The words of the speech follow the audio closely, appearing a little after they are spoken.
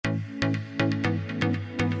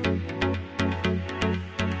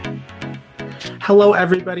Hello,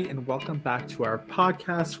 everybody, and welcome back to our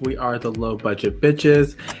podcast. We are the Low Budget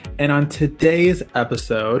Bitches, and on today's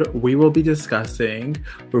episode, we will be discussing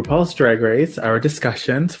RuPaul's Drag Race, our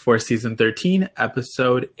discussions for season 13,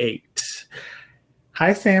 episode 8.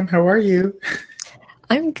 Hi, Sam. How are you?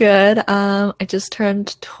 I'm good. I just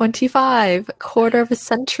turned 25, quarter of a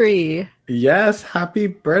century. Yes, happy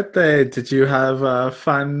birthday. Did you have a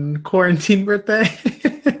fun quarantine birthday?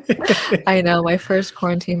 I know, my first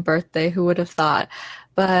quarantine birthday, who would have thought?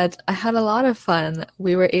 But I had a lot of fun.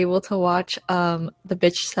 We were able to watch the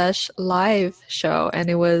Bitch Sesh live show, and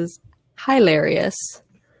it was hilarious.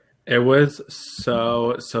 It was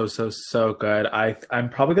so good. I'm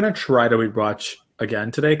probably gonna try to rewatch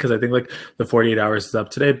again today because I think like the 48 hours is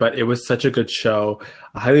up today, but it was such a good show.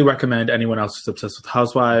 I highly recommend anyone else who's obsessed with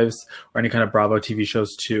Housewives or any kind of Bravo TV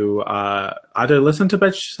shows to either listen to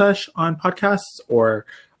Bitch Sesh on podcasts or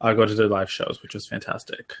go to their live shows, which was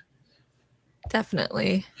fantastic.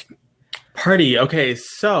 Definitely. Party. Okay,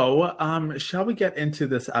 so shall we get into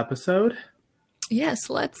this episode? Yes,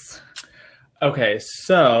 let's. Okay,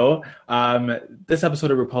 so this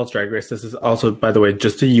episode of RuPaul's Drag Race, this is also, by the way,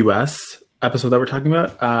 just a US episode that we're talking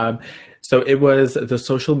about. So it was the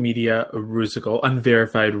social media Rusical,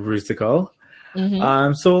 unverified Rusical.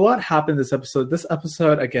 Mm-hmm. So a lot happened this episode. This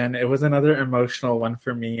episode, again, it was another emotional one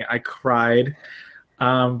for me. I cried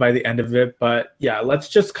by the end of it. But yeah, let's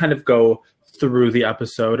just kind of go through the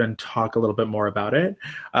episode and talk a little bit more about it.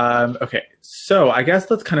 Okay, so I guess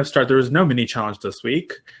let's kind of start. There was no mini challenge this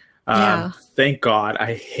week. Yeah. Thank God.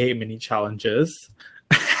 I hate mini challenges.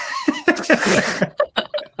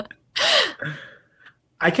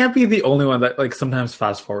 I can't be the only one that like sometimes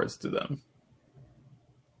fast forwards to them.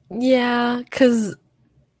 Yeah, because,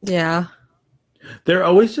 yeah. They're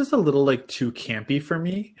always just a little like too campy for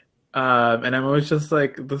me. And I'm always just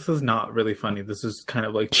like, this is not really funny. This is kind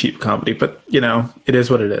of like cheap comedy, but you know, it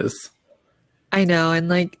is what it is. I know. And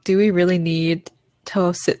like, do we really need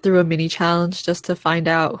to sit through a mini challenge just to find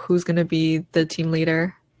out who's going to be the team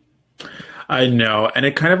leader? I know. And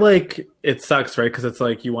it kind of like, it sucks, right? Because it's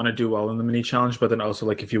like you want to do well in the mini challenge, but then also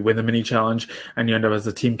like if you win the mini challenge and you end up as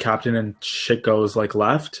the team captain and shit goes like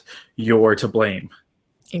left, you're to blame.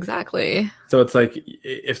 Exactly. So it's like,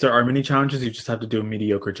 if there are mini challenges, you just have to do a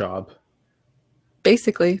mediocre job.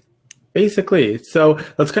 Basically. So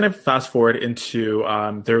let's kind of fast forward into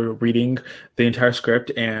they're reading the entire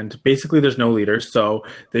script, and basically there's no leader, so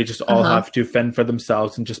they just all have to fend for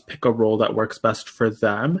themselves and just pick a role that works best for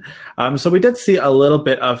them. So we did see a little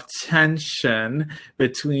bit of tension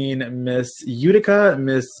between Miss Utica,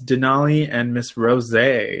 Miss Denali, and Miss Rose.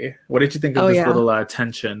 What did you think of this little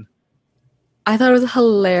tension? I thought it was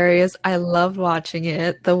hilarious. I loved watching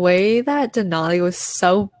it. The way that Denali was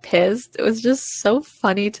so pissed, it was just so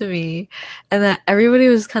funny to me. And that everybody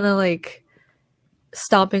was kind of like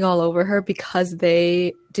stomping all over her because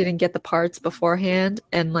they didn't get the parts beforehand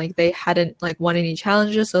and like they hadn't like won any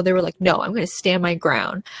challenges. So they were like, no, I'm going to stand my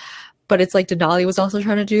ground. But it's like Denali was also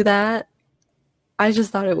trying to do that. I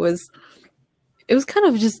just thought it was kind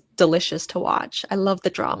of just delicious to watch. I love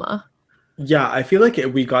the drama. Yeah, I feel like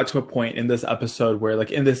we got to a point in this episode where, like,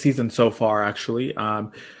 in this season so far, actually,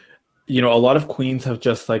 you know, a lot of queens have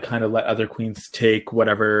just, like, kind of let other queens take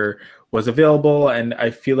whatever was available. And I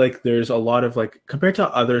feel like there's a lot of, like, compared to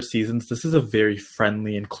other seasons, this is a very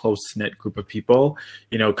friendly and close-knit group of people,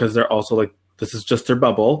 you know, because they're also, like, this is just their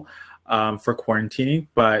bubble for quarantining.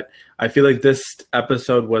 But I feel like this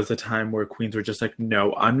episode was a time where queens were just like,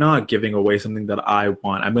 no, I'm not giving away something that I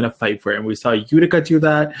want. I'm going to fight for it. And we saw Utica do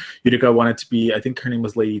that. Utica wanted to be, I think her name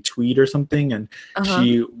was Lady Tweed or something. And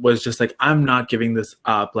she was just like, I'm not giving this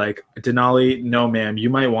up. Like, Denali, no, ma'am, you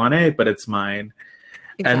might want it, but it's mine.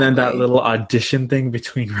 Exactly. And then that little audition thing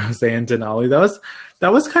between Rose and Denali,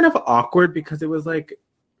 that was kind of awkward because it was like,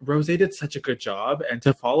 Rose did such a good job. And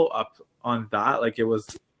to follow up on that, like, it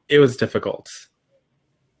was difficult.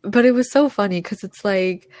 But it was so funny because it's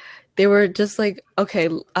like they were just like, okay,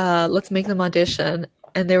 let's make them audition.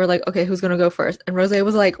 And they were like, okay, who's going to go first? And Rose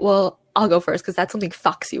was like, well, I'll go first because that's something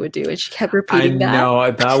Foxy would do. And she kept repeating that. I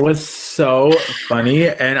know. That was so funny.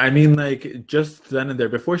 And I mean, like, just then and there,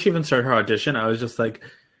 before she even started her audition, I was just like,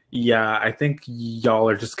 yeah, I think y'all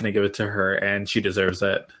are just going to give it to her and she deserves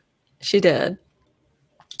it. She did.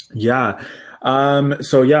 Yeah.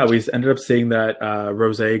 So yeah, we ended up seeing that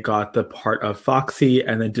Rose got the part of Foxy,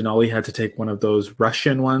 and then Denali had to take one of those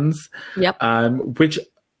Russian ones. Yep. Which,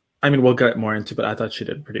 I mean, we'll get more into, but I thought she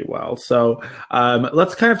did pretty well. So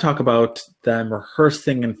let's kind of talk about them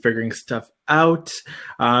rehearsing and figuring stuff out.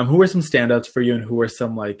 Who were some standouts for you, and who were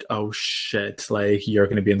some like, oh shit, like you're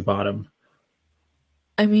going to be in the bottom?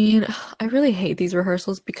 I mean, I really hate these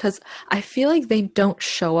rehearsals because I feel like they don't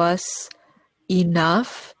show us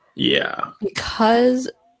enough Yeah. because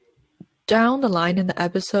down the line in the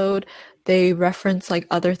episode, they reference like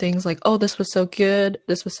other things like, oh, this was so good,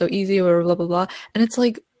 this was so easy, or blah blah blah. And it's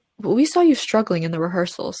like we saw you struggling in the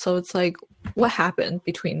rehearsal. So it's like what happened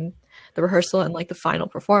between the rehearsal and like the final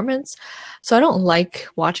performance. So I don't like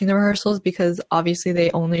watching the rehearsals because obviously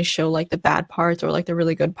they only show like the bad parts or like the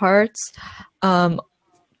really good parts. Um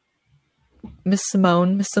Miss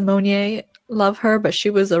Simonier, love her, but she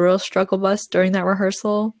was a real struggle bus during that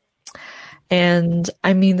rehearsal. And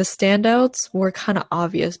I mean, the standouts were kind of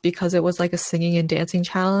obvious because it was like a singing and dancing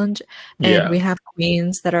challenge. And Yeah. we have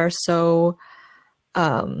queens that are so,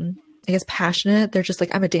 I guess, passionate. They're just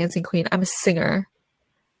like, I'm a dancing queen, I'm a singer.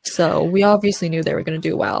 So we obviously knew they were going to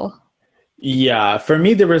do well. Yeah, for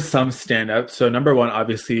me, there was some standouts. So, number one,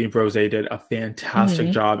 obviously, Rose did a fantastic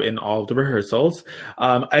Hmm. job in all of the rehearsals.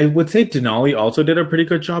 I would say Denali also did a pretty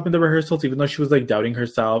good job in the rehearsals, even though she was like doubting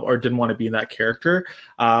herself or didn't want to be in that character.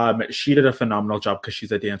 She did a phenomenal job because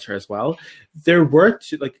she's a dancer as well. There were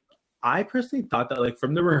like, I personally thought that like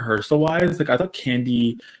from the rehearsal wise, like I thought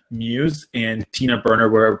Candy Muse and Tina Burner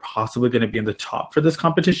were possibly going to be in the top for this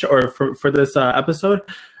competition or for this episode.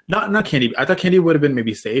 Not Candy. I thought Candy would have been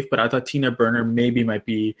maybe safe, but I thought Tina Burner maybe might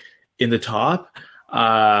be in the top.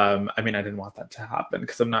 I mean, I didn't want that to happen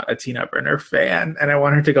because I'm not a Tina Burner fan, and I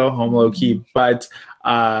want her to go home low key. But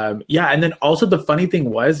yeah, and then also the funny thing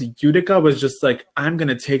was Utica was just like, I'm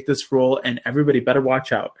gonna take this role, and everybody better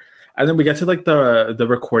watch out. And then we get to like the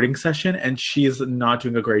recording session, and she's not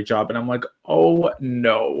doing a great job, and I'm like, oh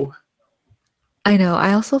no. I know.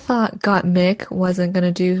 I also thought Got Mick wasn't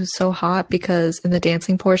gonna do so hot because in the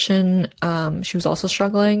dancing portion, she was also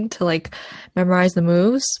struggling to like memorize the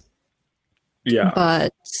moves. Yeah.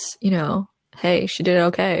 But, hey, she did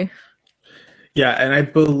okay. Yeah, and I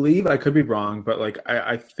believe I could be wrong, but like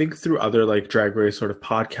I think through other like drag race sort of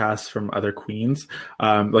podcasts from other queens,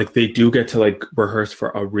 like they do get to like rehearse for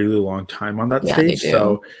a really long time on that Yeah, they stage. do.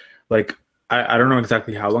 So like I don't know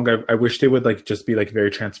exactly how long. I wish they would like just be like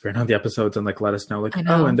very transparent on the episodes and like let us know like, I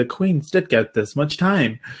oh, and know. the queens did get this much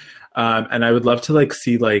time. And I would love to like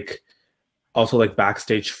see like also like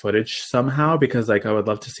backstage footage somehow because like I would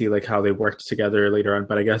love to see like how they worked together later on,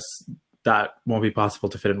 but I guess that won't be possible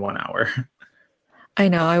to fit in 1 hour. I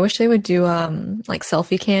know. I wish they would do like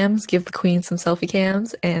selfie cams, give the queen some selfie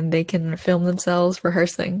cams and they can film themselves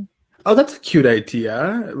rehearsing. Oh, that's a cute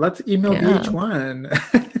idea. Let's email Yeah. VH1.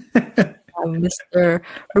 Mr.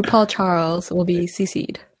 Rupaul Charles will be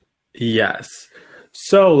CC'd. Yes.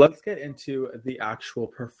 So let's get into the actual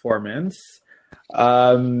performance.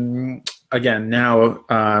 Um, Again, now,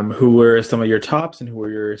 who were some of your tops and who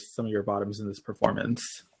were some of your bottoms in this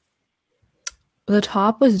performance? The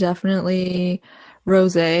top was definitely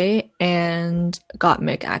Rose and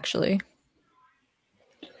Gottmik, actually.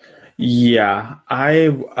 Yeah,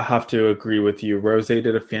 I have to agree with you. Rose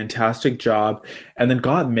did a fantastic job. And then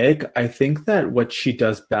got Mig, I think that what she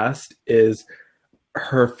does best is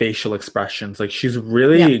her facial expressions. Like she's Yeah.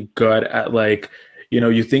 really good at like,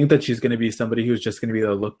 you think that she's going to be somebody who's just going to be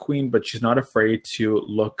the look queen, but she's not afraid to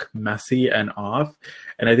look messy and off.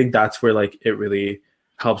 And I think that's where like it really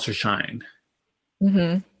helps her shine.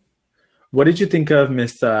 Hmm. What did you think of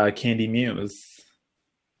Miss Candy Muse?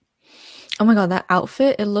 Oh my God, that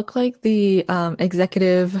outfit, it looked like the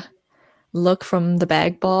executive look from the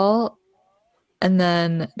bag ball, and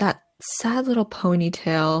then that sad little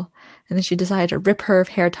ponytail, and then she decided to rip her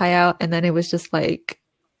hair tie out, and then it was just like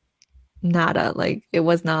nada, like it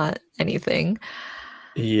was not anything.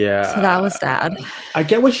 So that Yeah, was sad. I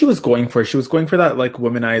get what she was going for. She was going for that like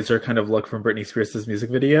womanizer kind of look from Britney Spears' music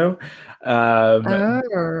video. Um,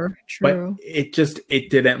 Oh, but true. it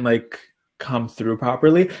didn't like come through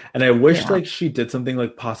properly, and I wish Yeah. like she did something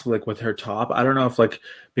like possibly like with her top. I don't know if like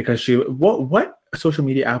because she what social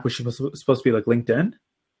media app was she supposed to be like LinkedIn?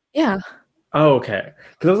 Yeah. Oh, okay,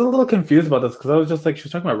 because I was a little confused about this because I was just like she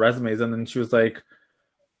was talking about resumes and then she was like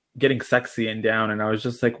getting sexy and down and I was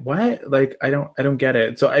just like what, like I don't get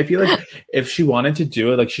it. So I feel like if she wanted to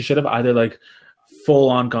do it, like she should have either like full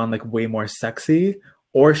on gone like way more sexy,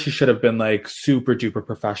 or she should have been like super duper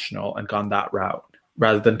professional and gone that route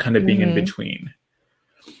rather than kind of being in Hmm. between.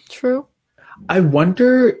 True. I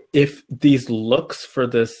wonder if these looks for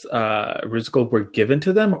this Rusical were given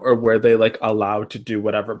to them or were they like allowed to do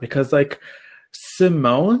whatever, because like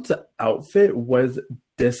Simone's outfit was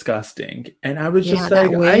disgusting and I was Yeah, just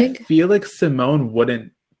that like I wig. feel like Simone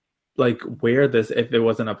wouldn't like wear this if it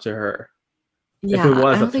wasn't up to her, if it Yeah, I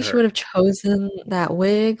was don't up to think she her. would have chosen that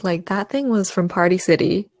wig. Like that thing was from Party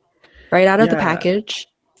City, right out of the Yeah. package.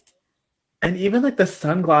 And even like the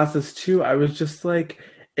sunglasses too, I was just like,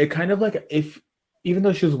 it kind of like if even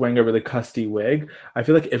though she was wearing a really custy wig, I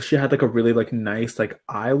feel like if she had like a really like nice like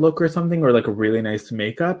eye look or something or like a really nice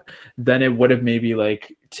makeup, then it would have maybe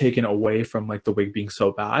like taken away from like the wig being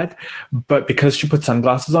so bad. But because she put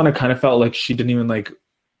sunglasses on, it kind of felt like she didn't even like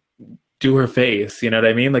do her face, you know what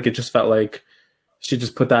I mean? Like it just felt like she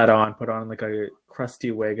just put that on, put on like a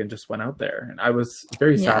crusty wig and just went out there. And I was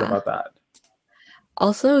very sad Yeah. about that.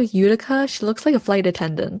 Also, Utica, she looks like a flight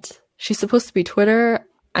attendant. She's supposed to be Twitter.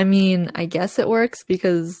 I mean, I guess it works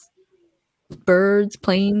because birds,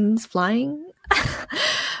 planes, flying.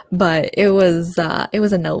 But it was a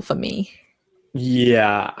no for me.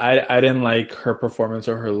 Yeah, I didn't like her performance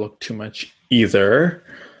or her look too much either.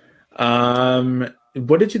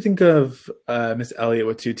 What did you think of Miss Elliot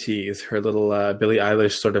with two T's, her little Billie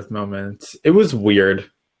Eilish sort of moment? It was weird.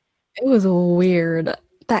 It was weird.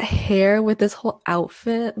 That hair with this whole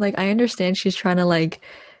outfit, like I understand she's trying to like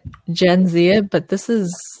Gen Z it, but this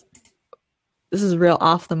is real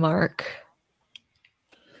off the mark.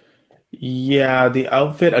 Yeah, the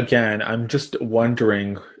outfit again, I'm just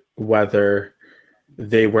wondering whether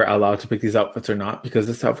they were allowed to pick these outfits or not because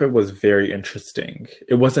this outfit was very interesting.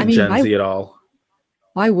 It I wasn't mean, Gen Z at all.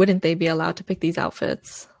 why wouldn't they be allowed to pick these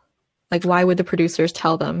outfits? Like why would the producers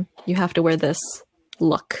tell them you have to wear this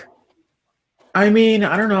look? I mean,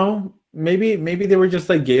 I don't know. Maybe they were just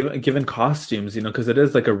like given costumes, you know, because it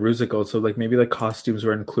is like a Rusical, so like maybe like costumes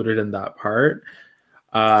were included in that part.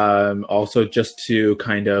 Also just to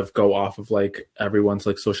kind of go off of like everyone's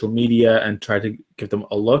like social media and try to give them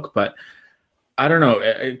a look, but I don't know,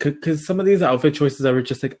 because some of these outfit choices I were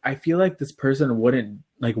just like, I feel like this person wouldn't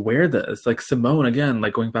like wear this. Like Simone again,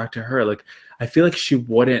 like going back to her, like I feel like she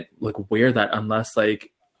wouldn't like wear that unless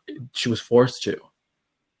like she was forced to.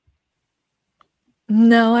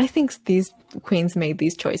 No, I think these queens made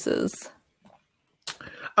these choices.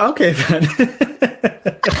 Okay then.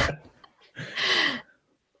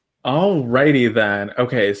 Alrighty then.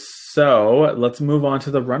 Okay, so let's move on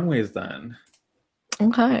to the runways then.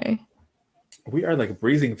 Okay. We are like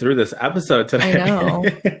breezing through this episode I know.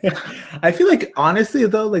 today. I feel like honestly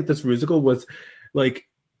though, like this musical was like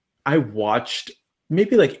I watched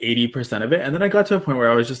maybe like 80% of it, and then I got to a point where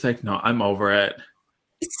I was just like, no, I'm over it.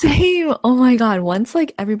 Same. Oh my God. Once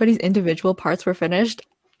like everybody's individual parts were finished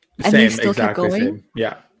and they Same, still kept exactly going, same.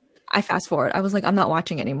 Yeah. I fast forward. I was like, I'm not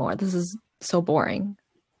watching anymore. This is so boring.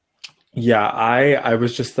 Yeah, I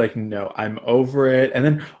was just like, no, I'm over it. And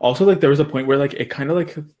then also like there was a point where like it kind of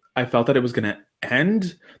like I felt that it was gonna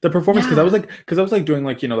end the performance Yeah. because I was like doing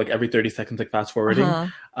like, you know, like every 30 seconds like fast forwarding.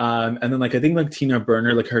 Uh-huh. And then like I think like Tina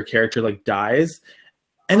Burner, like her character like dies.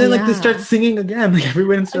 And Oh then like they start yeah. singing again. Like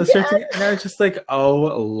everyone starts Again. singing. And I was just like, oh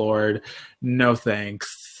Lord, no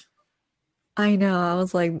thanks. I know. I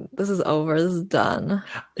was like, this is over. This is done.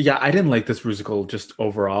 Yeah, I didn't like this musical just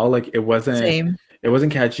overall. Like Same. it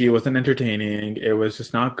wasn't catchy, it wasn't entertaining, it was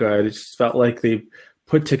just not good. It just felt like they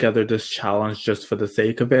put together this challenge just for the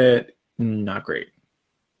sake of it. Not great.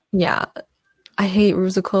 Yeah. I hate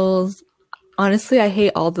musicals. Honestly, I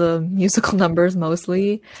hate all the musical numbers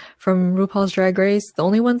mostly from RuPaul's Drag Race. The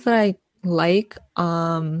only ones that I like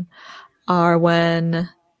are when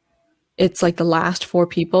it's like the last four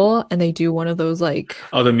people and they do one of those like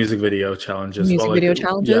Oh, the music video challenges. Well, music like video yeah,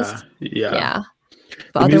 challenges. yeah. Yeah.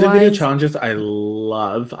 But The music video otherwise, challenges I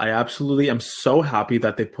love. I absolutely am so happy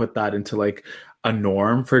that they put that into like a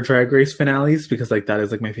norm for Drag Race finales because like that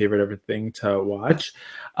is like my favorite ever thing to watch.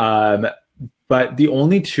 Um, but the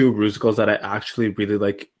only two musicals that I actually really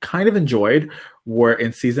like kind of enjoyed were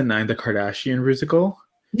in season 9, the Kardashian musical.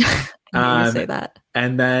 I knew you Um, say that.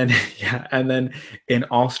 and then yeah, and then in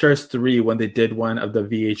All Stars 3 when they did one of the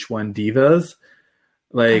VH1 divas,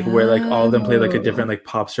 like where like all of them play like a different Oh. like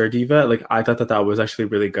pop star diva, like I thought that that was actually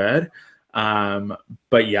really good. Um,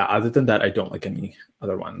 but yeah, other than that, I don't like any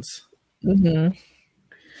other ones. Hmm.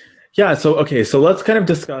 Yeah, so okay, so let's kind of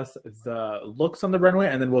discuss the looks on the runway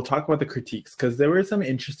and then we'll talk about the critiques because there were some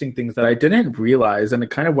interesting things that I didn't realize and it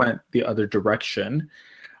kind of went the other direction.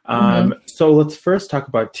 Hmm. So let's first talk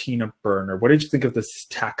about Tina Burner. What did you think of this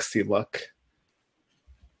taxi look?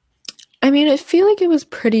 I mean, I feel like it was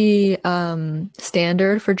pretty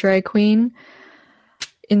standard for drag queen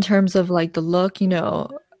in terms of like the look,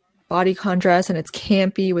 body contrast, and it's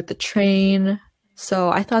campy with the train. So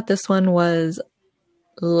I thought this one was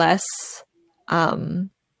less um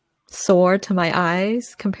sore to my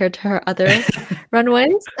eyes compared to her other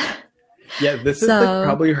runways. Yeah, this is like So,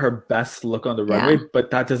 probably her best look on the runway, yeah,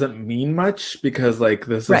 but that doesn't mean much because like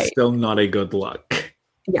this is right. still not a good look.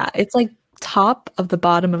 Yeah, it's like top of the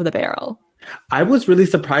bottom of the barrel. I was really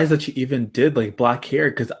surprised that she even did like black hair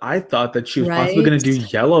because I thought that she was possibly Right? going to do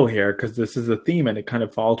yellow hair because this is a theme and it kind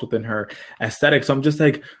of falls within her aesthetic. So I'm just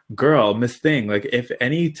like, girl, Miss Thing, like if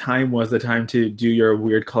any time was the time to do your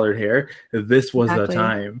weird colored hair, this was the Exactly.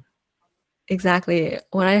 time. Exactly.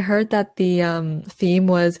 When I heard that the theme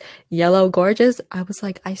was Yellow Gorgeous, I was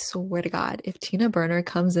like, I swear to God, if Tina Burner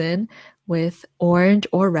comes in with orange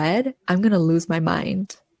or red, I'm gonna lose my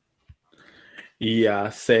mind. Yeah,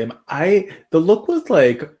 same. The look was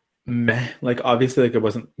like meh. Like obviously like it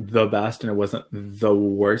wasn't the best and it wasn't the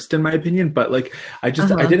worst in my opinion, but like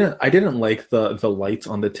Uh-huh. I didn't like the lights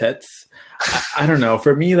on the tits. I don't know.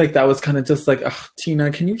 For me, like that was kind of just like, ugh, Tina,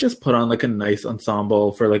 can you just put on like a nice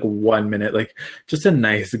ensemble for like 1 minute, like just a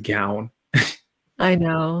nice gown, I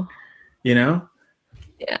know. you know?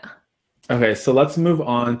 Yeah. Okay, so let's move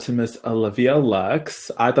on to Miss Olivia Lux.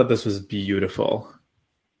 I thought this was beautiful.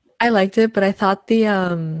 I liked it, but I thought the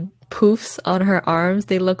poofs on her arms,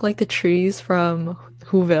 they look like the trees from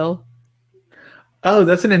Whoville. Oh,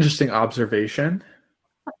 that's an interesting observation.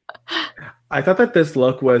 I thought that this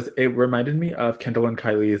look was, it reminded me of Kendall and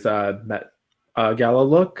Kylie's Met Gala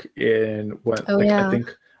look in what, Oh like, I yeah.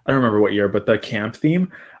 think, I don't remember what year, but the camp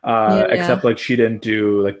theme. Yeah, Except yeah. like she didn't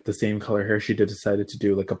do like the same color hair. She did decided to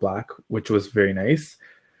do like a black, which was very nice.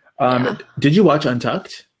 Yeah. Did you watch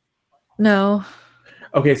Untucked? No.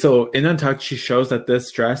 Okay, so in Untucked, she shows that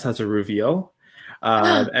this dress has a reveal.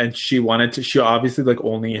 And she obviously like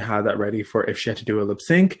only had that ready for if she had to do a lip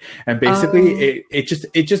sync. And basically Oh. it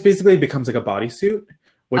just basically becomes like a bodysuit,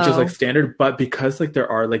 which is like Oh. standard. But because like there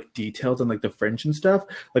are like details and like the fringe and stuff,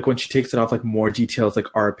 like when she takes it off, like more details like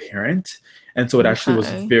are apparent. And so it actually was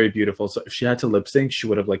Okay. very beautiful. So if she had to lip sync, she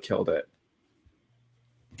would have like killed it.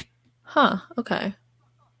 Huh. Okay.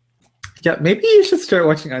 Yeah, maybe you should start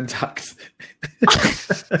watching Untucked.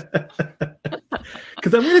 Because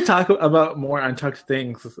I'm going to talk about more untucked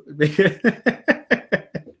things.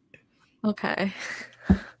 Okay.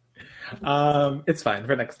 It's fine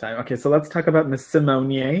for next time. Okay, so let's talk about Miss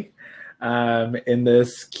Simonier in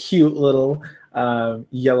this cute little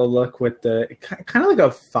yellow look with the kind of like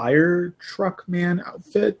a fire truck man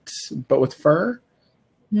outfit, but with fur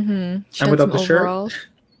She and had without some the shirt. overalls.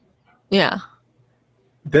 Yeah.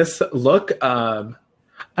 This look, I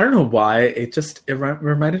don't know why,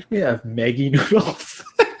 reminded me of Maggie noodles.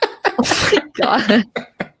 Oh my God.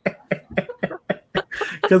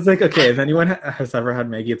 Because like okay, if anyone has ever had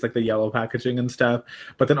Maggie, it's like the yellow packaging and stuff.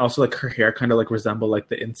 But then also like her hair kind of like resemble like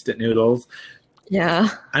the instant noodles. Yeah.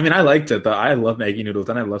 I mean, I liked it though. I love Maggie noodles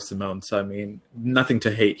and I love Simone. So I mean, nothing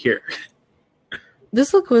to hate here.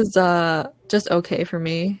 This look was just okay for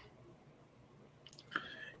me.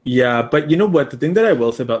 Yeah, but you know what? The thing that I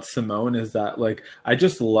will say about Simone is that like I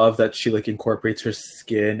just love that she like incorporates her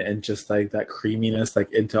skin and just like that creaminess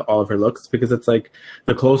like into all of her looks because it's like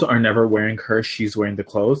the clothes are never wearing her, she's wearing the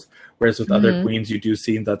clothes. Whereas with other Hmm. queens, you do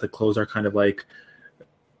see that the clothes are kind of like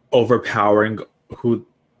overpowering who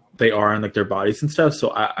they are and like their bodies and stuff. So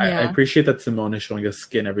I Yeah. appreciate that Simone is showing us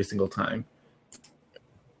skin every single time.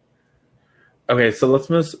 Okay, so let's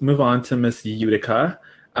move on to Miss Utica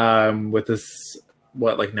with this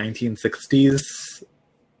what like 1960s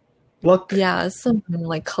look. Yeah, some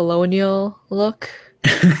like colonial look.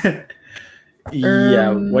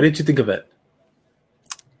 Yeah, what Um, did you think of it?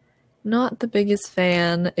 Not the biggest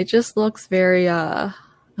fan. It just looks very I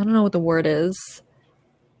don't know what the word is.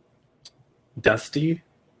 Dusty,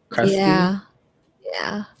 crusty. Yeah.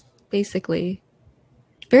 Yeah. Basically.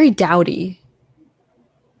 Very dowdy.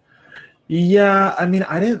 Yeah, I mean,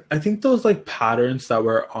 I didn't. I think those like patterns that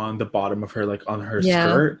were on the bottom of her, like on her Yeah.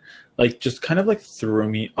 skirt, like just kind of like threw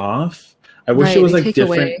me off. I wish it Right. was They like take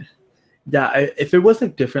different. away. Yeah, if it was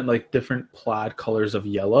like different plaid colors of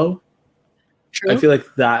yellow, I True. feel like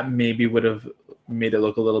that maybe would have made it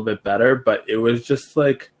look a little bit better. But it was just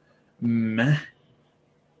like meh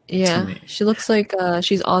to Yeah. me. She looks like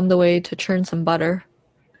she's on the way to churn some butter.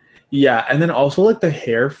 Yeah, and then also like the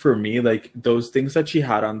hair for me, like those things that she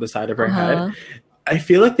had on the side of her head, Uh-huh. I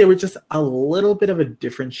feel like they were just a little bit of a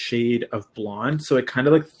different shade of blonde, so it kind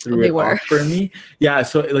of like threw They it were. off for me. Yeah,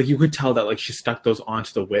 so like you could tell that like she stuck those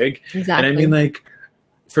onto the wig, and I mean Exactly. like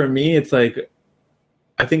for me, it's like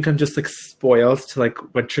I think I'm just like spoiled to like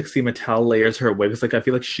when Trixie Mattel layers her wigs. Like I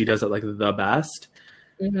feel like she does it like the best.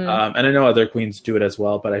 Hmm. And I know other queens do it as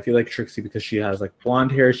well, but I feel like Trixie, because she has like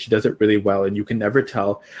blonde hair, she does it really well, and you can never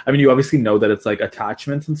tell. I mean, you obviously know that it's like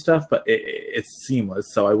attachments and stuff, but it's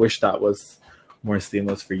seamless. So I wish that was more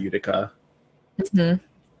seamless for Utica. Hmm.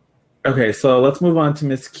 Okay, so let's move on to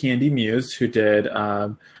Miss Candy Muse, who did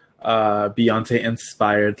Beyonce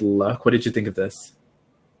inspired look. What did you think of this?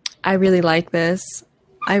 I really like this.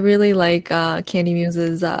 I really like Candy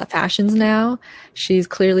Muse's fashions now. She's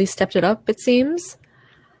clearly stepped it up, it seems.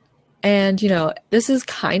 And, this is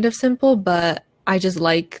kind of simple, but I just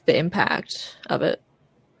like the impact of it.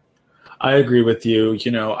 I agree with you.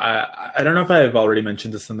 I don't know if I've already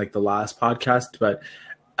mentioned this in like the last podcast, but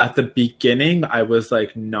at the beginning, I was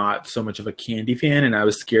like not so much of a Candy fan, and I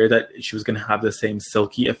was scared that she was going to have the same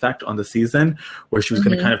silky effect on the season, where she was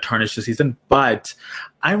going to kind of tarnish the season. But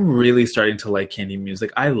I'm really starting to like Candy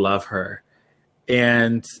Music. I love her,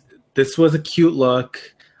 and this was a cute look.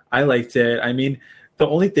 I liked it. I mean, the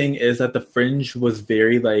only thing is that the fringe was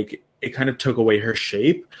very like it kind of took away her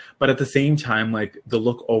shape, but at the same time, like the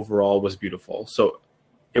look overall was beautiful. So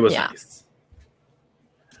it was Yeah, nice.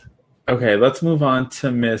 Okay, let's move on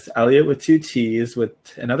to Miss Elliot with two T's with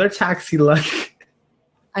another taxi look.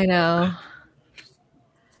 I know.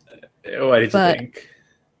 What did you But think?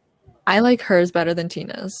 I like hers better than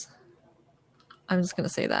Tina's. I'm just going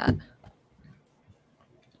to say that.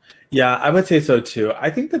 Yeah, I would say so too. I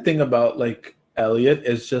think the thing about like Elliot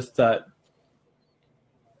is just that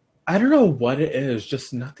I don't know what it is,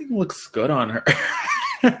 just nothing looks good on her.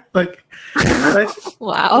 like, like,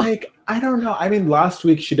 Wow. I don't know. I mean, last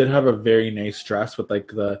week she did have a very nice dress with like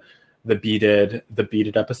the beaded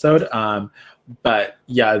episode. But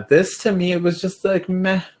yeah, this to me it was just like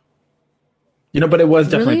meh. But it was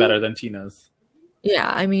definitely Really? better than Tina's. Yeah,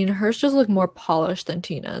 I mean, hers just look more polished than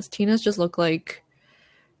Tina's. Tina's just look like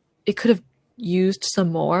it could have used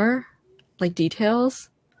some more like details.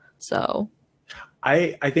 So,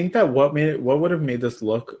 I think that what would have made this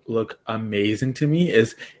look amazing to me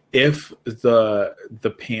is if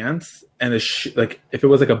the pants and like if it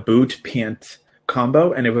was like a boot pant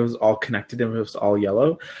combo and if it was all connected and it was all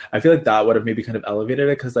yellow. I feel like that would have maybe kind of elevated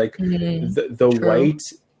it because like the true. white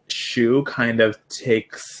shoe kind of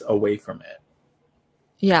takes away from it.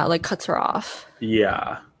 Yeah, like cuts her off.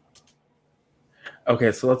 Yeah.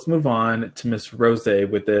 Okay, so let's move on to Miss Rose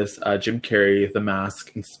with this Jim Carrey The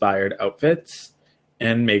Mask inspired outfit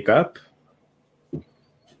and makeup.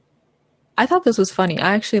 I thought this was funny.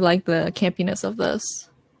 I actually like the campiness of this.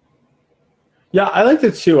 Yeah, I liked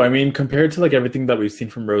it too. I mean, compared to like everything that we've seen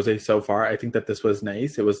from Rose so far, I think that this was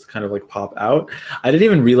nice. It was kind of like pop out. I didn't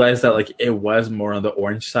even realize that like it was more on the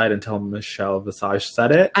orange side until Michelle Visage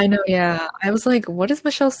said it. I know, yeah. I was like, what is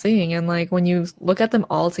Michelle seeing? And like when you look at them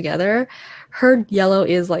all together, her yellow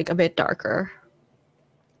is like a bit darker.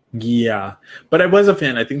 Yeah, but I was a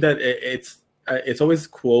fan. I think that it's always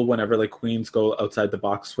cool whenever like queens go outside the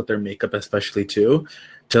box with their makeup, especially too,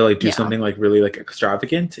 to like do Yeah. something like really like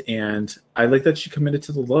extravagant. And I like that she committed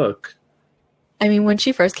to the look. I mean, when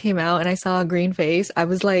she first came out and I saw a green face, I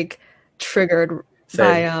was like triggered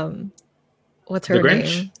by Same. what's The her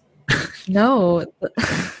Grinch? name? No,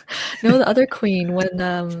 no, the other queen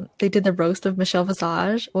when they did the roast of Michelle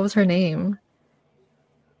Visage. What was her name?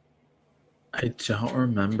 I don't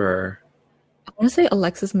remember. I want to say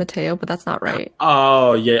Alexis Mateo, but that's not right.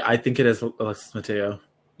 Oh yeah, I think it is Alexis Mateo.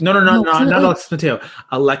 No, no, no, No, not wasn't it not like Alexis Mateo.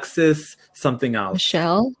 Alexis something else.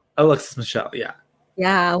 Michelle? Alexis Michelle. Yeah,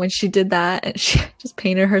 Yeah, when she did that and she just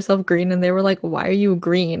painted herself green and they were like, "Why are you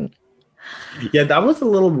green?" yeah, that was a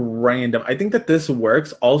little random. I think that this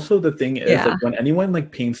works. Also, the thing is like Yeah, when anyone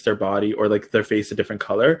like paints their body or like their face a different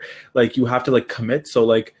color, like you have to like commit. So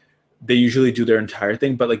like they usually do their entire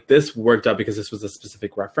thing, but like this worked out because this was a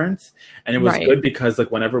specific reference, and it was right. good because like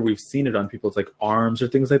whenever we've seen it on people's like arms or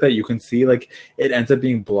things like that, you can see like it ends up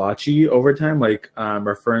being blotchy over time, like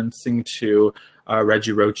referencing to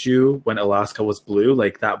Reggie Rochu when Alaska was blue,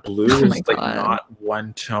 like that blue Oh was my just like God. not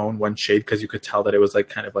one tone, one shade because you could tell that it was like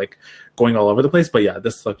kind of like going all over the place. But yeah,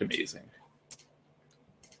 this looked amazing.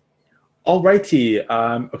 Alrighty.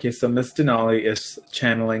 Okay, so Miss Denali is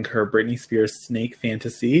channeling her Britney Spears snake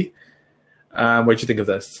fantasy. What'd you think of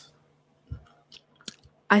this?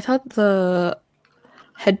 I thought the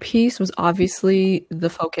headpiece was obviously the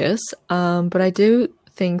focus, but I do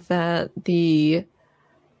think that the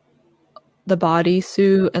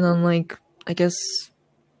bodysuit and then like I guess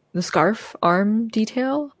the scarf arm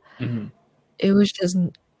detail, Mhm. it was just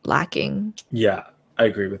lacking. Yeah, I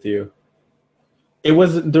agree with you. There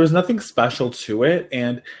was nothing special to it,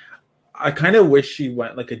 and I kind of wish she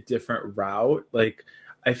went like a different route. Like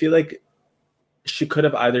I feel like she could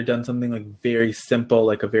have either done something like very simple,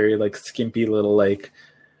 like a very like skimpy little like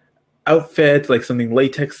outfit, like something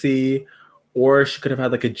latexy, or she could have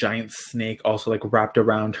had like a giant snake also like wrapped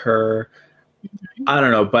around her. I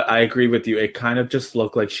don't know, but I agree with you. It kind of just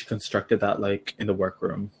looked like she constructed that like in the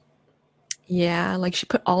workroom. Yeah, like she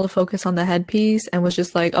put all the focus on the headpiece and was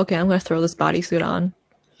just like, okay, I'm gonna throw this bodysuit on.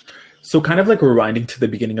 So kind of like rewinding to the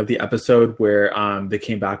beginning of the episode where they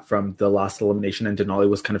came back from the last elimination and Denali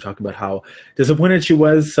was kind of talking about how disappointed she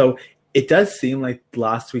was. So it does seem like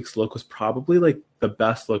last week's look was probably like the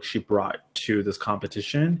best look she brought to this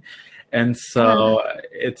competition. And Yeah. so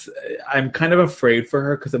I'm kind of afraid for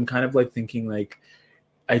her because I'm kind of like thinking like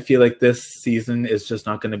I feel like this season is just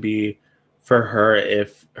not going to be for her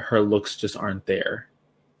if her looks just aren't there.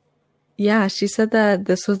 Yeah, she said that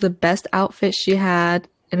this was the best outfit she had,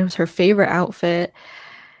 and it was her favorite outfit.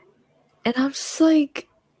 And I'm just like,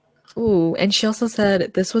 ooh. And she also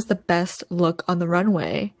said this was the best look on the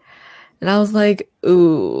runway. And I was like,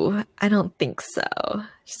 ooh, I don't think so.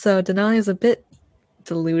 So Denali is a bit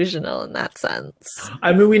delusional in that sense.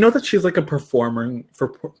 I mean, we know that she's like a performing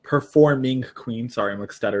queen. Sorry, I'm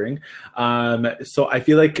like stuttering. So I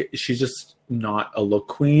feel like she's just not a look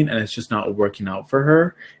queen, and it's just not working out for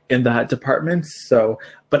her in that department. So,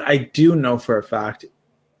 but I do know for a fact,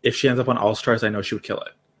 if she ends up on All Stars, I know she would kill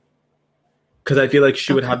it because I feel like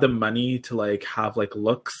she would Okay. have the money to like have like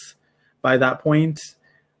looks by that point.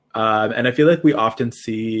 And I feel like we often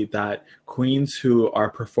see that queens who are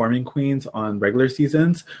performing queens on regular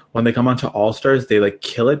seasons, when they come onto All Stars, they like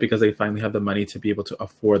kill it because they finally have the money to be able to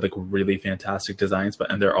afford like really fantastic designs,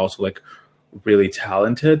 but and they're also like really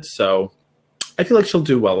talented. So I feel like she'll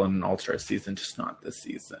do well in an All Star season, just not this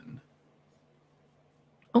season.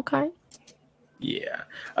 Okay. Yeah.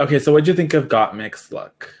 Okay, so what'd you think of Got Mixed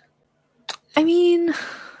look? I mean,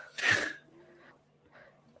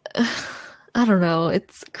 I don't know.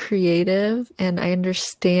 It's creative and I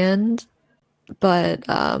understand, but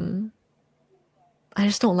I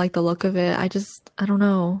just don't like the look of it. I don't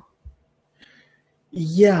know.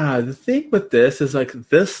 Yeah, the thing with this is like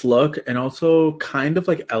this look and also kind of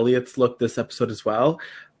like Elliot's look this episode as well,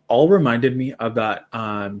 all reminded me of that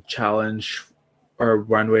challenge or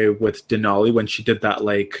runway with Denali when she did that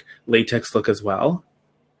like latex look as well.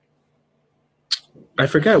 I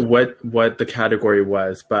forget what the category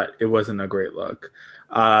was, but it wasn't a great look.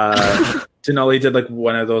 Denali did like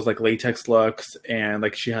one of those like latex looks and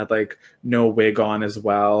like she had like no wig on as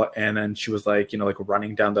well, and then she was like, like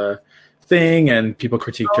running down the thing and people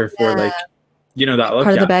critiqued Oh her for yeah, like that look. part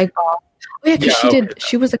of the Yeah. bag ball. Oh yeah, because Yeah, okay.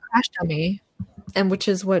 she was a crash dummy, and which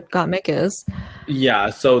is what Got Mick is. Yeah,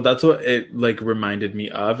 so that's what it like reminded me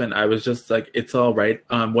of, and I was just like, it's all right.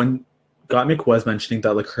 When Gottmik was mentioning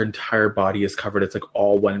that like her entire body is covered, it's like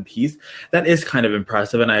all one piece. That is kind of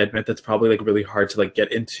impressive, and I admit that's probably like really hard to like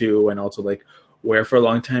get into and also like wear for a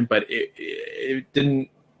long time, but it didn't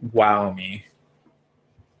wow me.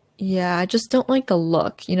 Yeah, I just don't like the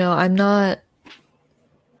look. I'm not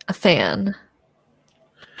a fan.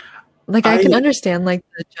 Like I can I understand like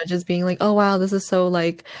the judges being like, "Oh wow, this is so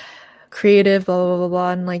like creative, blah blah blah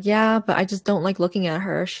blah," and like, yeah, but I just don't like looking at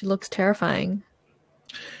her. She looks terrifying.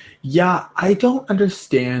 Yeah, I don't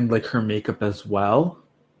understand like her makeup as well.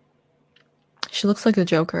 She looks like the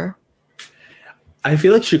Joker. I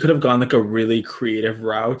feel like she could have gone like a really creative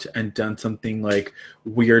route and done something like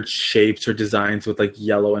weird shapes or designs with like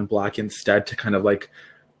yellow and black instead to kind of like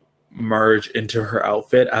merge into her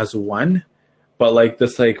outfit as one. But like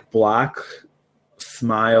this like black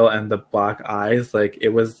smile and the black eyes, like it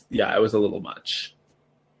was a little much.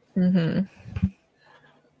 Mm-hmm.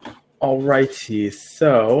 Alrighty,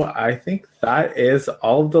 so I think that is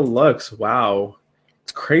all of the looks. Wow,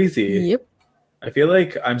 it's crazy. Yep. I feel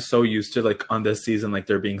like I'm so used to like on this season, like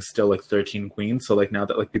there being still like 13 queens. So like now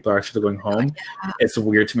that like people are actually going home, it's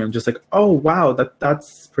weird to me. I'm just like, oh wow,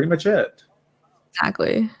 that's pretty much it.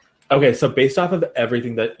 Exactly. Okay, so based off of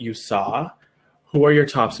everything that you saw, who are your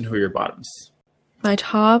tops and who are your bottoms? My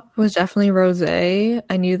top was definitely Rosé.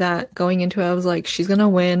 I knew that going into it. I was like, she's gonna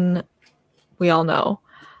win. We all know.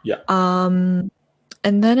 Yeah. And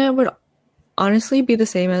then it would honestly be the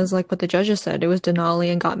same as like what the judges said. It was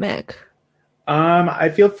Denali and Got Mick. I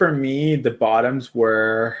feel for me the bottoms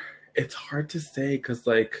were. It's hard to say because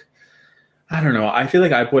like I don't know. I feel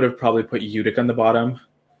like I would have probably put Utica on the bottom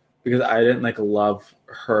because I didn't like love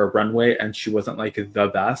her runway and she wasn't like the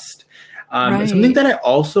best. Something Right. that I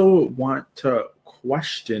also want to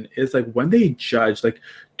question is like when they judge, like,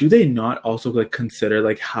 do they not also like consider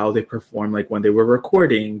like how they perform like when they were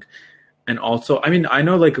recording? And also, I mean, I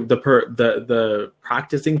know like the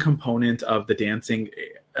practicing component of the dancing.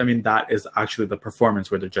 I mean, that is actually the performance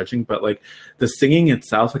where they're judging, but like the singing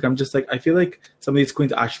itself, like I'm just like I feel like some of these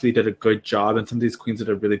queens actually did a good job, and some of these queens did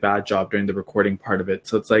a really bad job during the recording part of it.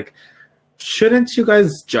 So it's like shouldn't you guys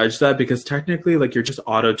judge that because technically like you're just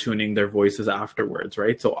auto tuning their voices afterwards,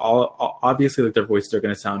 right? So obviously like their voices are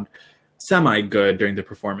going to sound semi good during the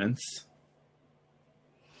performance.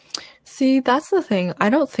 See, that's the thing. I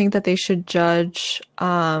don't think that they should judge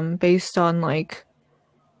based on like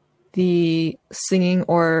the singing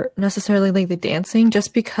or necessarily like the dancing,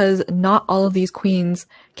 just because not all of these queens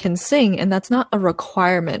can sing, and that's not a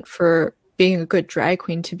requirement for being a good drag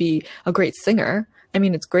queen to be a great singer. I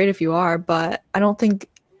mean, it's great if you are, but I don't think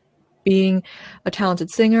being a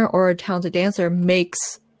talented singer or a talented dancer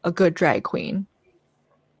makes a good drag queen.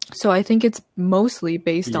 So I think it's mostly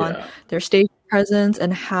based on Yeah. their stage presence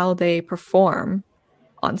and how they perform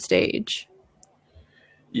on stage.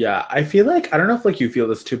 Yeah, I feel like I don't know if like you feel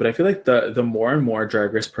this too, but I feel like the more and more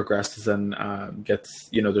Drag Race progresses and gets,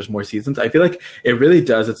 there's more seasons. I feel like it really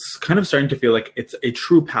does. It's kind of starting to feel like it's a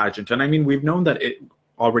true pageant, and I mean we've known that it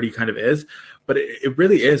already kind of is, but it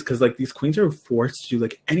really is because like these queens are forced to do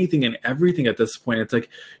like anything and everything at this point. It's like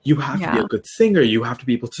you have to be a Yeah. good singer, you have to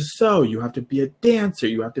be able to sew, you have to be a dancer,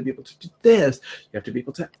 you have to be able to do this, you have to be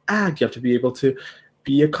able to act, you have to be able to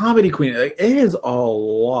be a comedy queen. Like it is a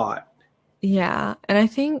lot. Yeah. And I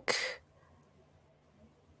think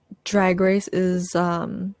Drag Race is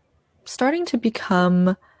starting to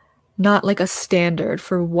become not like a standard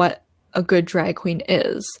for what a good drag queen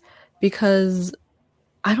is, because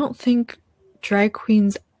I don't think drag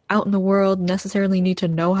queens out in the world necessarily need to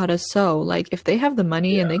know how to sew. Like, if they have the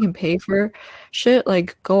money and they Yeah. can pay for shit,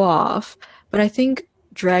 like, go off. But I think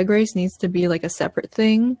Drag Race needs to be like a separate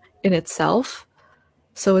thing in itself.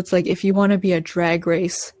 So it's like, if you want to be a Drag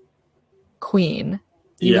Race queen,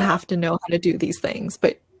 you Yeah. have to know how to do these things.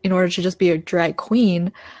 But in order to just be a drag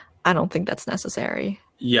queen, I don't think that's necessary.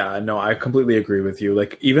 Yeah, no, I completely agree with you.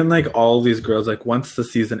 Like even like all these girls, like once the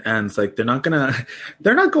season ends, like they're not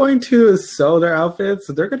going to sew their outfits.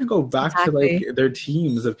 They're gonna go back to like Exactly. their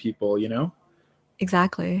teams of people.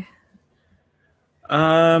 Exactly.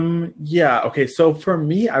 Yeah, okay. So for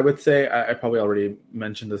me, I would say I probably already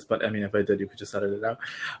mentioned this, but I mean if I did, you could just edit it out.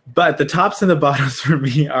 But the tops and the bottoms for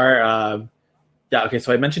me are yeah, okay.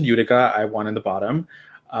 So I mentioned Utica, I won in the bottom.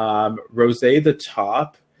 Rose the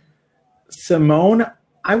top. Simone,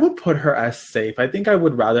 I would put her as safe. I think I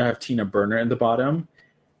would rather have Tina Burner in the bottom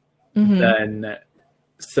Hmm. than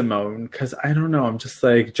Simone because I don't know. I'm just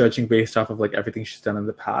like judging based off of like everything she's done in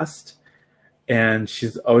the past. And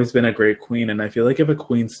she's always been a great queen. And I feel like if a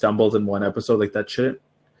queen stumbles in one episode, like that shouldn't,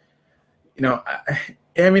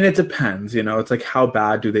 I mean, it depends, it's like how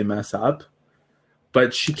bad do they mess up?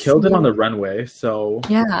 But she killed it on See, the runway. So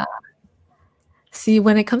yeah. See,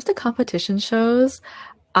 when it comes to competition shows,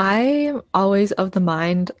 I'm always of the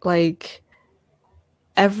mind like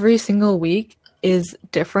every single week is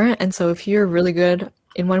different. And so if you're really good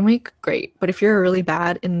in one week, great. But if you're really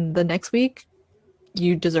bad in the next week,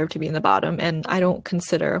 you deserve to be in the bottom. And I don't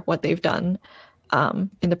consider what they've done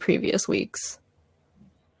in the previous weeks.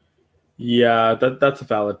 yeah, that's a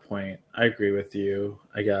valid point. I agree with you,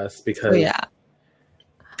 I guess, So because yeah.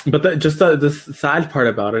 but the sad part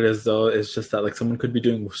about it is though is just that like someone could be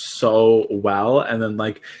doing so well and then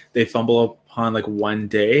like they fumble upon like one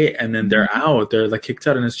day and then they're Mhm. out, they're like kicked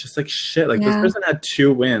out, and it's just like shit. Like this Yeah, person had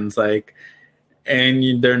two wins, like,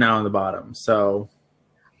 and they're now in the bottom. So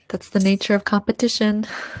that's the nature of competition.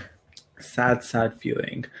 sad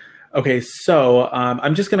feeling. Okay, so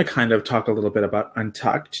I'm just gonna kind of talk a little bit about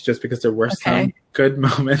Untucked, just because there were some Okay. good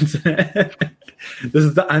moments in it. This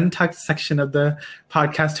is the Untucked section of the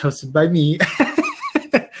podcast hosted by me.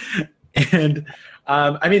 And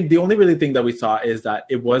I mean, the only really thing that we saw is that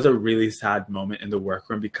it was a really sad moment in the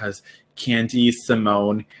workroom because Candy,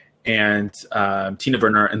 Simone, and Tina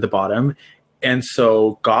Burner are in the bottom. And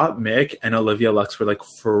so Gottmik and Olivia Lux were like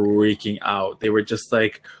freaking out. They were just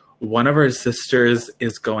like, one of our sisters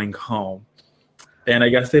is going home. And I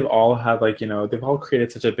guess they've all had like, they've all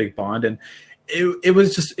created such a big bond. And it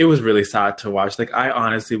was really sad to watch. Like I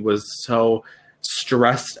honestly was so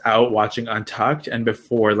stressed out watching Untucked, and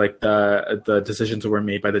before like the decisions were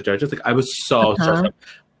made by the judges, like I was so stressed Uh-huh. out.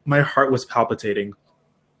 My heart was palpitating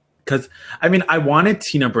because I mean I wanted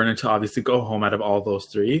Tina Burner to obviously go home out of all those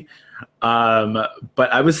three, um,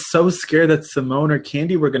 but I was so scared that Simone or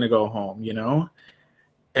Candy were gonna go home.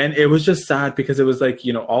 And it was just sad because it was like,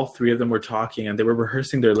 all three of them were talking and they were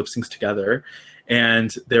rehearsing their lip syncs together. And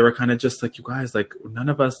they were kind of just like, you guys, like, none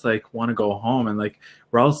of us like want to go home. And like,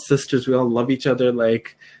 we're all sisters. We all love each other.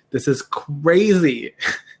 Like, this is crazy.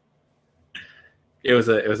 It was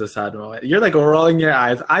a sad moment. You're like rolling your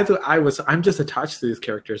eyes. I'm just attached to these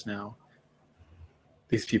characters now.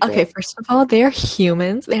 These Okay, people. first of all, they're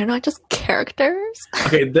humans. They're not just characters.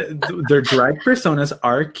 Okay. Their drag personas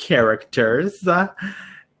are characters,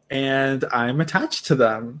 and I'm attached to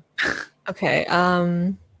them. Okay,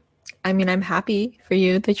 I mean, I'm happy for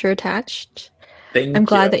you that you're attached. I'm Thank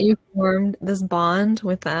glad you. that you formed this bond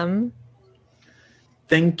with them.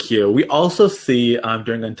 Thank you. We also see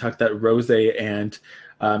during Untucked that Rose and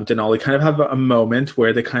Denali kind of have a moment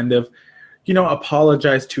where they kind of,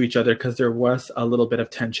 apologize to each other because there was a little bit of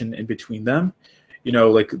tension in between them.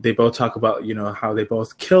 Like they both talk about, how they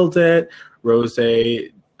both killed it. Rose,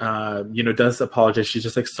 does apologize. She's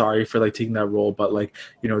just like sorry for like taking that role, but like,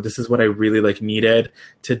 this is what I really like needed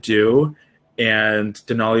to do. And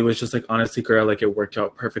Denali was just like, honestly, girl, like it worked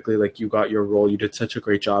out perfectly. Like you got your role. You did such a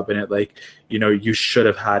great job in it. Like, you should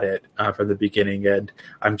have had it from the beginning. And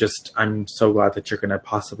I'm so glad that you're going to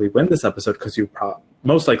possibly win this episode because you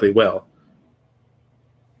most likely will.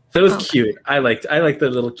 So it was cute. I liked the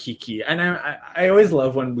little kiki, and I always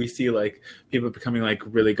love when we see like people becoming like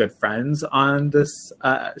really good friends on this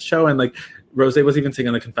show. And like Rose was even saying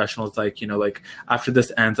in the confessionals, like like after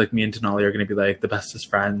this ends, like me and Denali are going to be like the bestest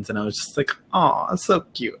friends. And I was just like, oh, so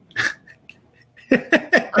cute.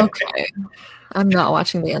 Okay, I'm not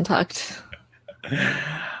watching the Untucked.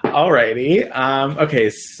 Alrighty. Okay,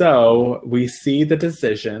 so we see the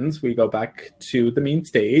decisions. We go back to the main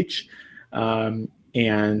stage.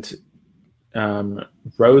 And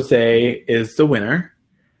Rose is the winner.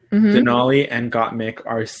 Mm-hmm. Denali and Gottmik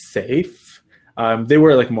are safe. They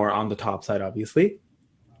were like more on the top side, obviously.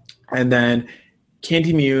 And then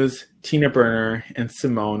Candy Muse, Tina Burner, and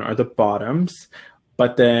Simone are the bottoms.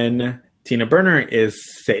 But then Tina Burner is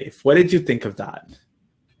safe. What did you think of that?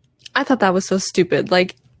 I thought that was so stupid.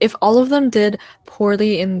 Like, if all of them did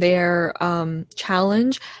poorly in their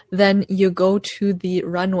challenge, then you go to the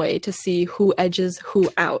runway to see who edges who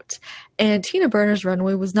out. And Tina Burner's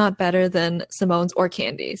runway was not better than Simone's or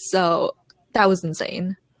Candy. So that was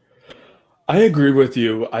insane. I agree with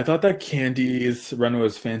you. I thought that Candy's runway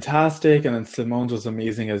was fantastic, and then Simone's was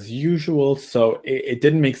amazing as usual. So it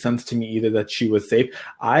didn't make sense to me either that she was safe.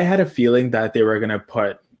 I had a feeling that they were going to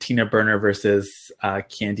put Tina Burner versus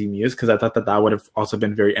Candy Muse because I thought that would have also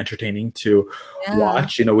been very entertaining to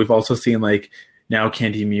watch. We've also seen like now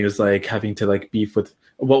Candy Muse like having to like beef with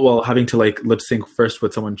having to like lip sync first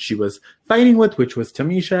with someone she was fighting with, which was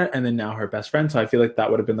Tamisha, and then now her best friend. So I feel like that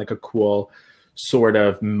would have been like a cool sort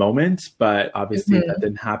of moment, but obviously that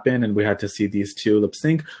didn't happen, and we had to see these two lip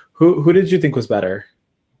sync. Who did you think was better?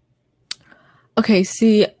 Okay,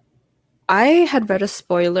 see, I had read a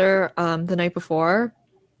spoiler the night before.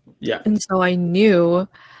 Yeah. And so I knew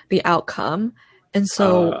the outcome. And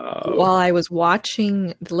so while I was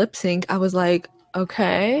watching the lip sync, I was like,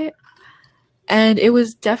 okay. And it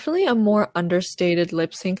was definitely a more understated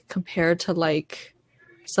lip sync compared to like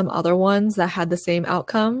some other ones that had the same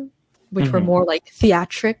outcome, which were more like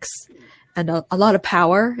theatrics and a lot of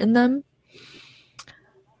power in them.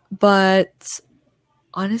 But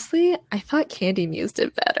honestly, I thought Candy Muse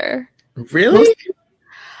did better. Really?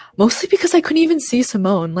 Mostly because I couldn't even see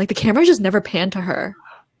Simone. Like, the camera just never panned to her.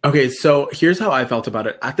 Okay, so here's how I felt about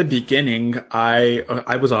it. At the beginning,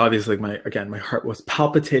 I was obviously like my heart was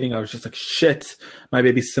palpitating. I was just like, shit, my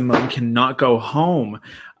baby Simone cannot go home.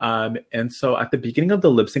 And so at the beginning of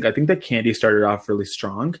the lip sync, I think that Candy started off really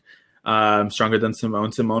strong, stronger than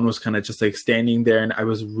Simone. Simone was kind of just like standing there, and I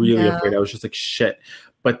was really afraid. I was just like, shit.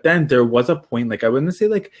 But then there was a point, like I wouldn't say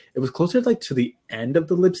like it was closer like to the end of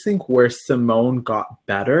the lip sync where Simone got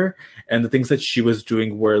better, and the things that she was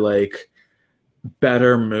doing were like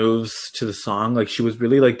better moves to the song. Like she was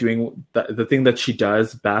really like doing the thing that she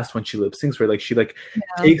does best when she lip syncs, where like she like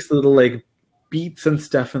takes little like beats and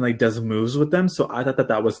stuff and like does moves with them. So I thought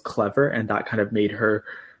that was clever, and that kind of made her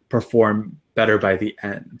perform better by the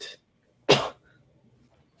end.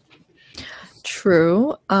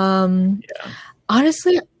 True.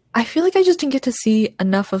 Honestly, I feel like I just didn't get to see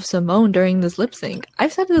enough of Simone during this lip sync.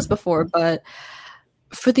 I've said this before, but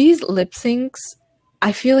for these lip syncs,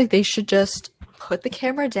 I feel like they should just put the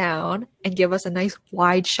camera down and give us a nice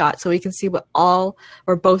wide shot so we can see what all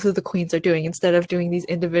or both of the queens are doing instead of doing these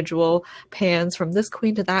individual pans from this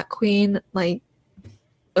queen to that queen. Like,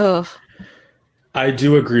 ugh. I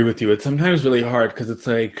do agree with you. It's sometimes really hard because it's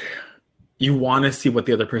like you want to see what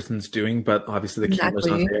the other person's doing, but obviously the camera's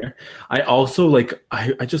not there. I also like,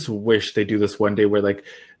 I just wish they do this one day where like,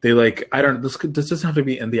 they like, I don't, this doesn't have to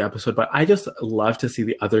be in the episode, but I just love to see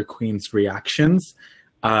the other queens' reactions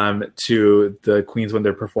to the queens when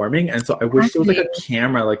they're performing. And so I wish there was like a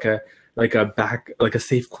camera, like a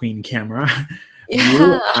safe queen camera.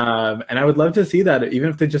 View. And I would love to see that, even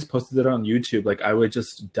if they just posted it on YouTube. Like I would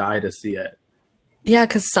just die to see it. Yeah,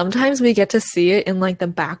 because sometimes we get to see it in like the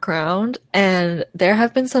background, and there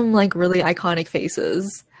have been some like really iconic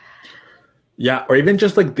faces. Yeah, or even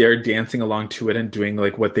just like they're dancing along to it and doing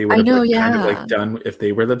like what they would have kind of like done if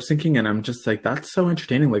they were lip syncing, and I'm just like, that's so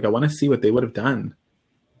entertaining. Like I want to see what they would have done.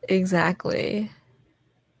 Exactly.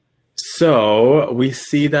 So we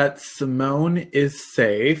see that Simone is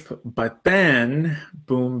safe, but then,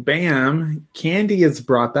 boom, bam, Candy is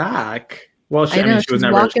brought back. Well, I I mean, know she's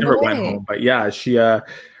she walking never went away. home, but yeah,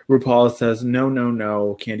 RuPaul says, no, no,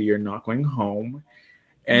 no, Candy, you're not going home.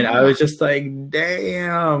 And I Yeah. was just like,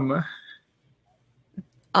 damn.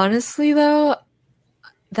 Honestly, though,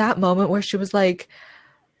 that moment where she was like,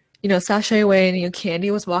 sashay away and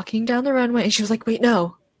Candy was walking down the runway and she was like, wait,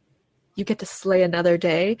 no, you get to slay another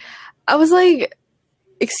day. I was like,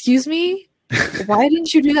 excuse me? Why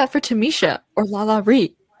didn't you do that for Tamisha or Lala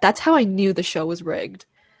Ree? That's how I knew the show was rigged.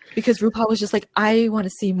 Because RuPaul was just like, I want to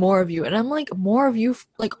see more of you. And I'm like, more of you?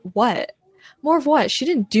 Like, what? More of what? She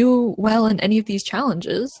didn't do well in any of these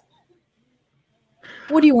challenges.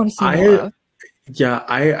 What do you want to see more I of? Yeah,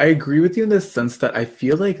 I agree with you in the sense that I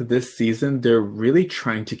feel like this season they're really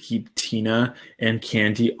trying to keep Tina and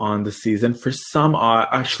Candy on the season for some odd,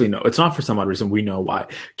 actually no, it's not for some odd reason. We know why.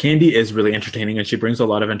 Candy is really entertaining and she brings a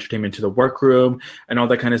lot of entertainment to the workroom and all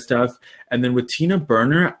that kind of stuff. And then with Tina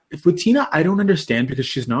Burner, if with Tina, I don't understand because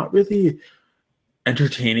she's not really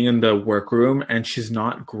entertaining in the workroom and she's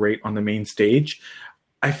not great on the main stage.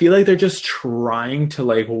 I feel like they're just trying to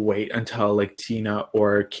like wait until like Tina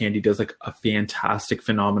or Candy does like a fantastic,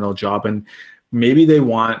 phenomenal job, and maybe they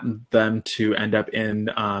want them to end up in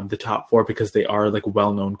the top four because they are like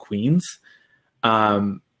well-known queens.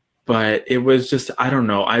 Um, but it was just I don't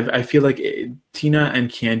know. I feel like Tina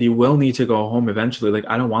and Candy will need to go home eventually. Like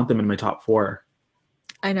I don't want them in my top four.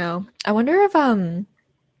 I know. I wonder if Graham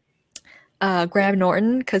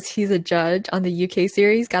Norton, because he's a judge on the UK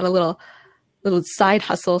series, got a little side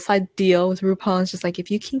hustle, side deal with RuPaul. It's just like,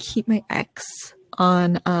 if you can keep my ex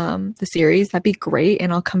on the series, that'd be great,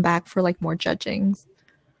 and I'll come back for like more judgings.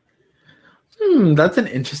 That's an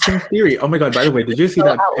interesting theory. Oh my God, by the way, did you see So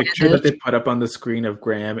that picture that they outlandish. put up on the screen of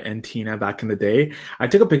Graham and Tina back in the day? I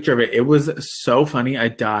took a picture of it. It was so funny. I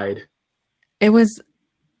died. It was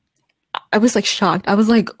I was like shocked. I was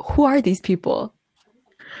like, who are these people?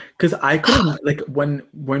 Because I couldn't like when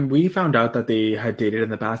we found out that they had dated in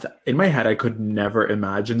the past, in my head I could never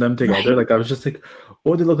imagine them together. Right. Like I was just like,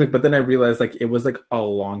 what do they look like? But then I realized like it was like a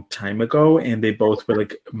long time ago and they both were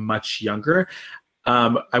like much younger.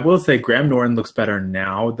 I will say Graham Norton looks better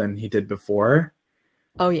now than he did before.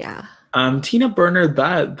 Oh yeah. Tina Burner,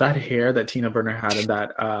 that hair that Tina Burner had in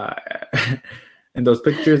that in those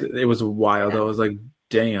pictures, it was wild. I was like,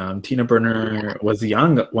 damn, Tina Burner was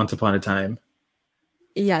young once upon a time.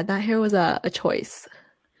 Yeah, that hair was a choice.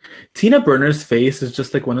 Tina Burner's face is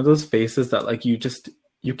just like one of those faces that like you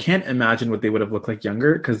can't imagine what they would have looked like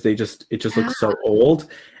younger because it just Yeah. looks so old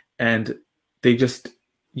and they just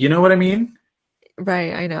you know what I mean?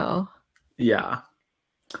 Right, I know. Yeah.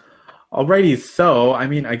 Alrighty, so I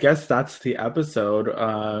mean I guess that's the episode.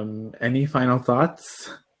 Any final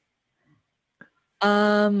thoughts?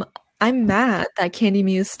 Um, I'm mad that Candy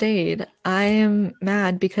Muse stayed. I am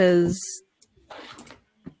mad because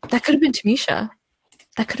that could have been Tamisha.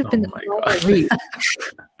 That could have Oh been my Laura god. Reed.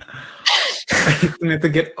 I just need to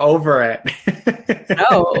get over it.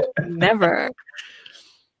 No, never.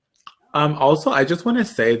 Also, I just want to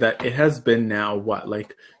say that it has been now what,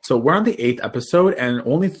 like, so we're on the eighth episode and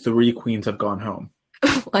only three queens have gone home.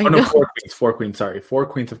 I Oh no, know. four queens, sorry. Four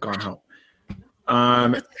queens have gone home.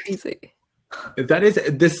 Um, That's crazy. that is,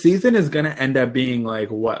 this season is gonna end up being like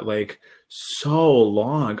what, like so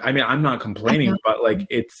long. I mean, I'm not I know. complaining, but like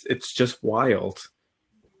it's just wild.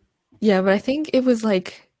 Yeah, but I think it was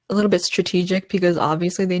like a little bit strategic because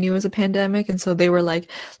obviously they knew it was a pandemic, and so they were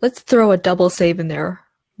like, let's throw a double save in there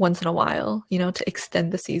once in a while, to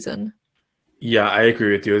extend the season. Yeah, I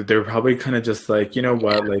agree with you. They're probably kind of just like, you know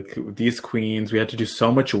what, like these queens, we had to do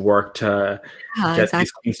so much work to Yeah, get these exactly.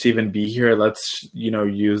 queens to even be here. Let's,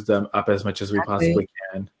 use them up as much as we Exactly. possibly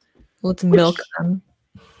can. Let's milk Which, them.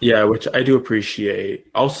 yeah, which I do appreciate.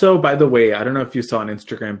 Also, by the way, I don't know if you saw on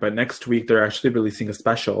Instagram, but next week they're actually releasing a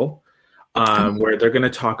special Oh, where they're going to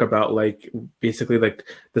talk about like basically like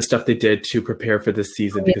the stuff they did to prepare for this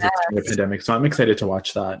season because it's during the yes. pandemic. So I'm excited to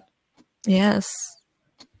watch that. Yes.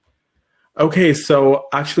 Okay, so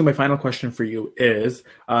actually, my final question for you is,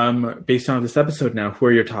 based on this episode now, who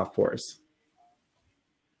are your top fours?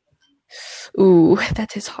 Ooh,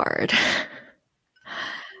 that is hard.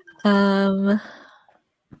 Um,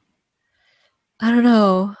 I don't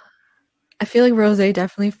know. I feel like Rose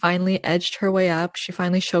definitely finally edged her way up. She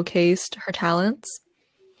finally showcased her talents.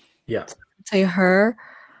 Yeah, I'd say her,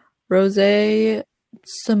 Rose,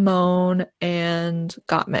 Simone, and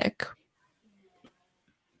Gottmik.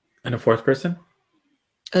 and a fourth person?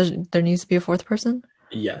 There needs to be a fourth person.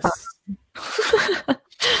 Yes.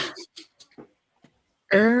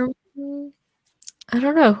 Um, I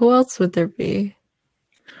don't know. Who else would there be?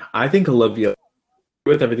 I think Olivia,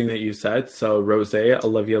 with everything that you said. So Rose,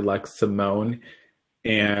 Olivia, Lex, Simone,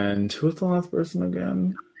 and who was the last person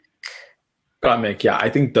again? Mick. Yeah, I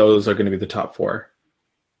think those are going to be the top four.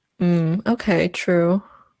 Okay, true.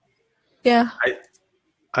 Yeah. I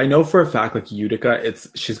I know for a fact, like Utica,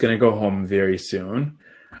 she's going to go home very soon.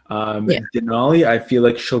 Yeah. Denali, I feel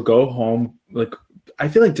like she'll go home. Like I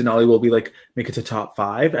feel like Denali will be like make it to top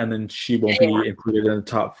five, and then she won't Yeah. be included in the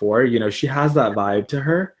top four. You know, she has that vibe to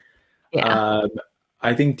her. Yeah. Um,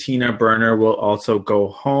 I think Tina Burner will also go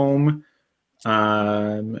home.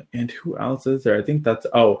 And who else is there? I think that's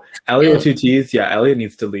Elliot with two T's. Yeah, Elliot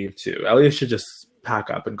needs to leave too. Elliot should just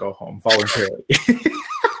pack up and go home voluntarily.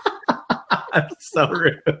 That's so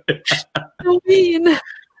rude. So mean.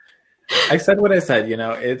 I said what I said, you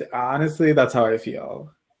know. It honestly, that's how I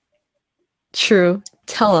feel. True.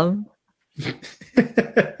 Tell them.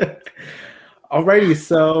 Alrighty,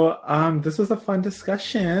 so this was a fun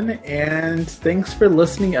discussion, and thanks for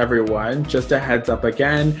listening, everyone. Just a heads up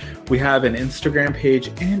again, we have an Instagram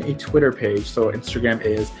page and a Twitter page. So Instagram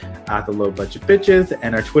is at the Low Budget Bitches,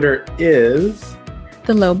 and our Twitter is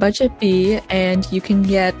The Low Budget Bee, and you can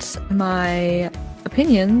get my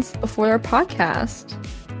opinions before our podcast.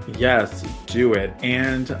 Yes, do it.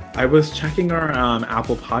 And I was checking our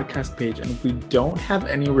Apple Podcast page, and we don't have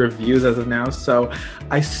any reviews as of now. So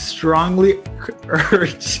I strongly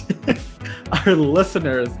urge our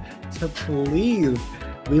listeners to please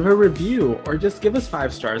leave a review or just give us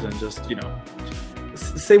 5 stars and just, you know,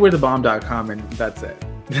 say we're thebomb.com, and that's it.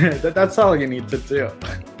 That's all you need to do.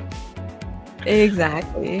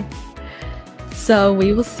 Exactly. So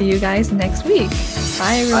we will see you guys next week.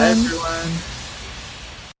 Bye, everyone. Bye, everyone.